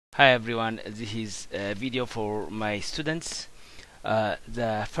Hi everyone, this is a video for my students.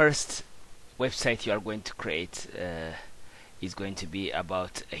 The first website you are going to create is going to be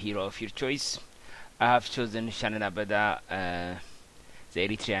about a hero of your choice. I have chosen Shannon Abada, the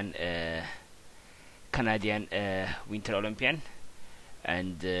Eritrean Canadian Winter Olympian,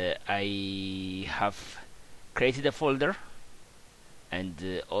 and I have created a folder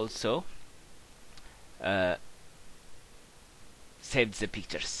and also saved the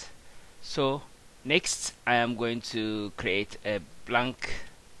pictures. So next I am going to create a blank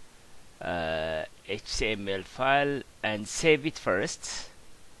HTML file and save it first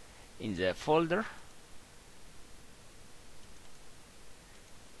in the folder.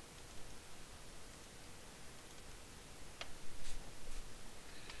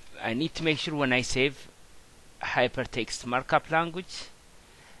 I need to make sure when I save hypertext markup language,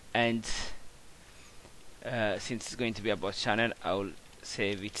 and since it's going to be about Shannon, I will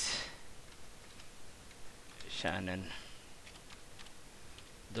save it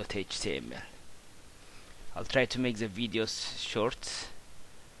Shannon.html. I'll try to make the videos short,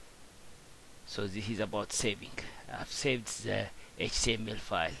 so this is about saving. I've saved the HTML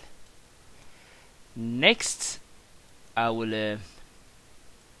file. Next I will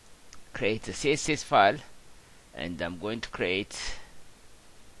create a CSS file, and I'm going to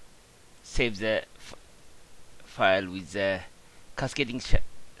save the file with the cascading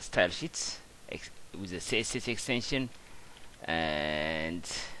style sheets with the CSS extension, and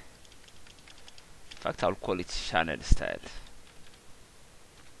in fact I'll call it Shannon style.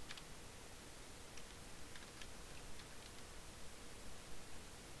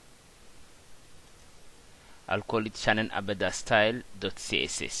 I'll call it Shannon Abada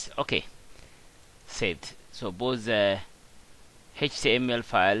style.css. Okay, saved. So both the HTML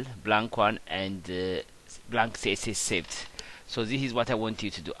file, blank one, and blank CSS saved. So this is what I want you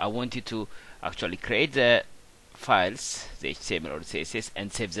to do. I want you to actually create the files, the HTML or the CSS,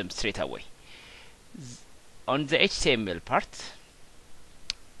 and save them straight away. On the HTML part,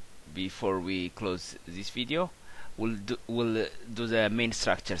 before we close this video, we'll do the main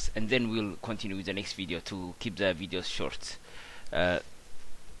structures, and then we'll continue with the next video to keep the videos short.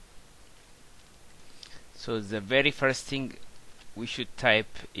 So the very first thing we should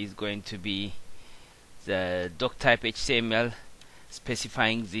type is going to be the doc type HTML,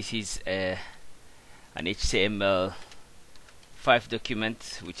 specifying this is an HTML5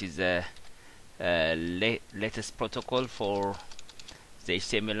 document, which is the latest protocol for the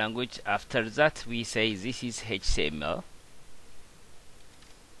HTML language. After that we say this is HTML,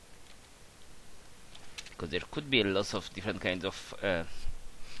 because there could be lots of different kinds of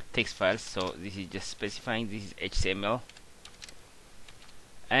text files, so this is just specifying this is HTML.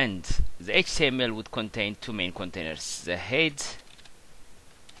 And the HTML would contain two main containers, the head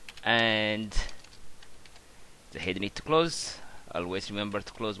and the head need to close. Always remember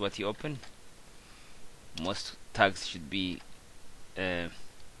to close what you open. Most tags should be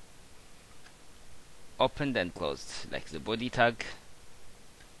opened and closed, like the body tag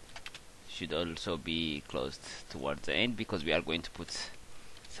should also be closed towards the end, because we are going to put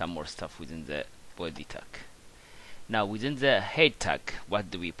some more stuff within the body tag. Now within the head tag, what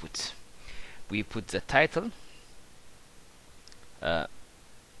do we put? We put the title. The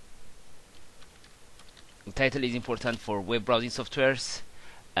title is important for web browsing softwares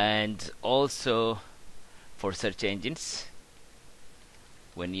and also for search engines.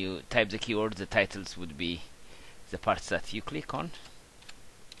 When you type the keyword, the titles would be the parts that you click on.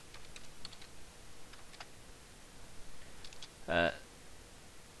 Well,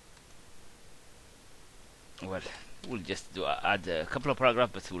 we'll just add a couple of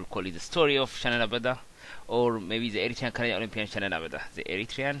paragraphs, but we'll call it the story of Shannon Abada, or maybe the Eritrean Canadian Olympian Shannon Abada, the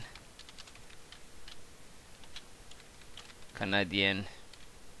Eritrean Canadian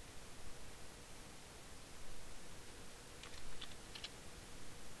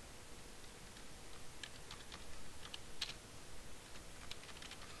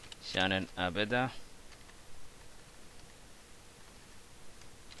Shannon Abada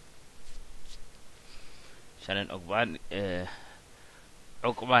Shannon Ogbanai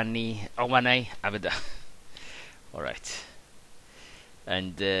Abada. Alright,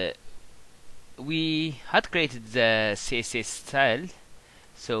 and we had created the CSS style,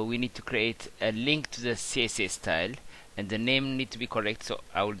 so we need to create a link to the CSS style, and the name need to be correct. So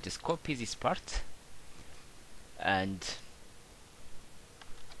I will just copy this part, and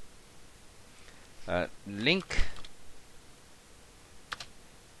link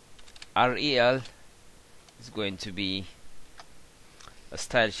rel is going to be a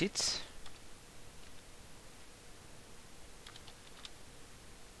style sheet,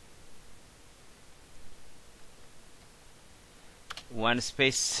 one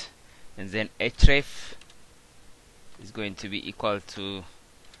space, and then href is going to be equal to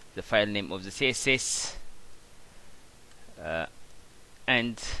the file name of the CSS,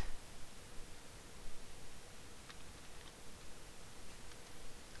 and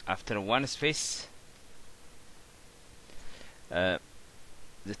after one space, the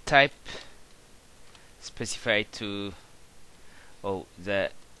type specified to, the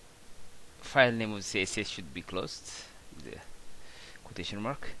file name of CSS should be closed, the quotation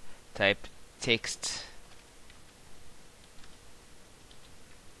mark, type text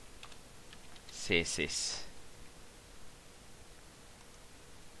CSS,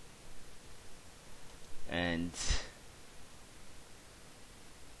 and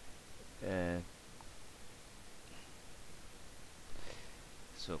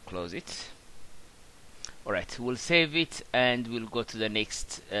so close it. Alright, we'll save it and we'll go to the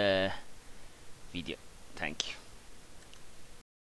next video. Thank you.